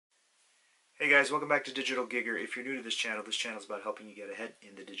Hey guys, welcome back to Digital Gigger. If you're new to this channel is about helping you get ahead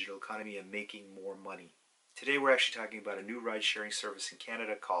in the digital economy and making more money. Today we're actually talking about a new ride-sharing service in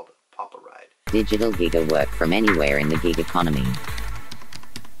Canada called Poparide. Digital Gigger, work from anywhere in the gig economy.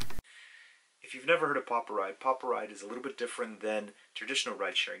 If you've never heard of Poparide is a little bit different than traditional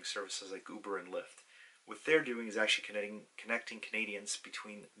ride-sharing services like Uber and Lyft. What they're doing is actually connecting Canadians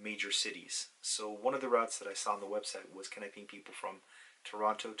between major cities. So one of the routes that I saw on the website was connecting people from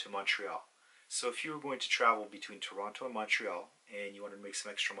Toronto to Montreal. So if you were going to travel between Toronto and Montreal and you wanted to make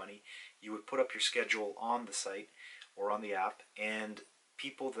some extra money, you would put up your schedule on the site or on the app, and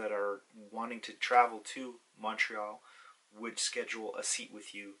people that are wanting to travel to Montreal would schedule a seat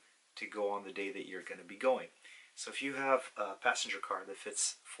with you to go on the day that you're going to be going. So if you have a passenger car that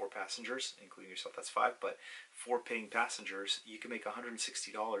fits 4 passengers, including yourself, that's 5, but 4 paying passengers, you can make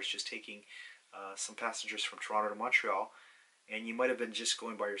 $160 just taking some passengers from Toronto to Montreal, and you might have been just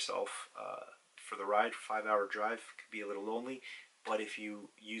going by yourself for the ride. 5-hour drive could be a little lonely, but if you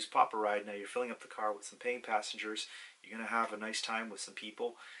use Poparide, now you're filling up the car with some paying passengers, you're going to have a nice time with some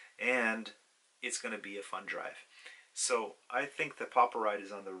people, and it's going to be a fun drive. So I think that Poparide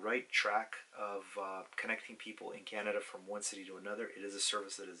is on the right track of connecting people in Canada from one city to another. It is a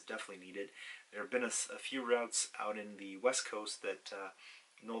service that is definitely needed. There have been a few routes out in the West Coast that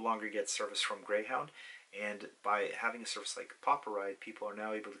no longer get service from Greyhound, and by having a service like Poparide, people are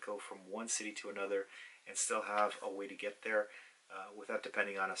now able to go from one city to another and still have a way to get there without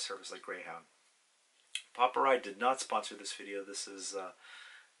depending on a service like Greyhound. Poparide did not sponsor this video. This is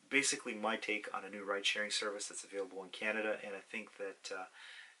basically my take on a new ride-sharing service that's available in Canada, and I think that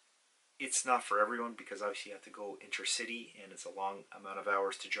it's not for everyone because obviously you have to go intercity and it's a long amount of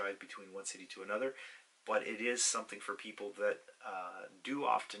hours to drive between one city to another, but it is something for people that do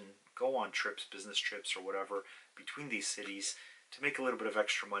often go on trips, business trips or whatever, between these cities to make a little bit of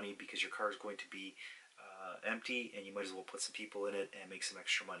extra money because your car is going to be empty and you might as well put some people in it and make some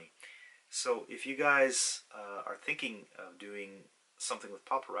extra money. So if you guys are thinking of doing something with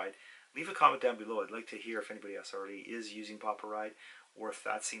Poparide, leave a comment down below. I'd like to hear if anybody else already is using Poparide, or if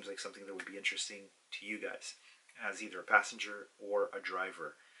that seems like something that would be interesting to you guys as either a passenger or a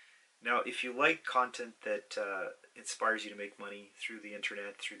driver. Now, if you like content that inspires you to make money through the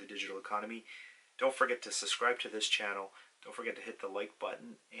internet, through the digital economy, don't forget to subscribe to this channel. Don't forget to hit the like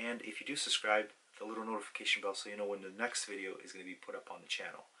button, and if you do subscribe, the little notification bell so you know when the next video is going to be put up on the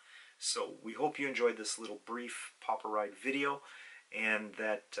channel. So we hope you enjoyed this little brief Poparide video, and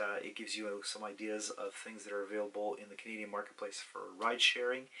that it gives you some ideas of things that are available in the Canadian marketplace for ride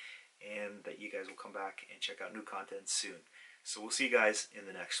sharing, and that you guys will come back and check out new content soon. So we'll see you guys in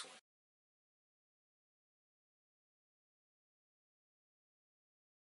the next one.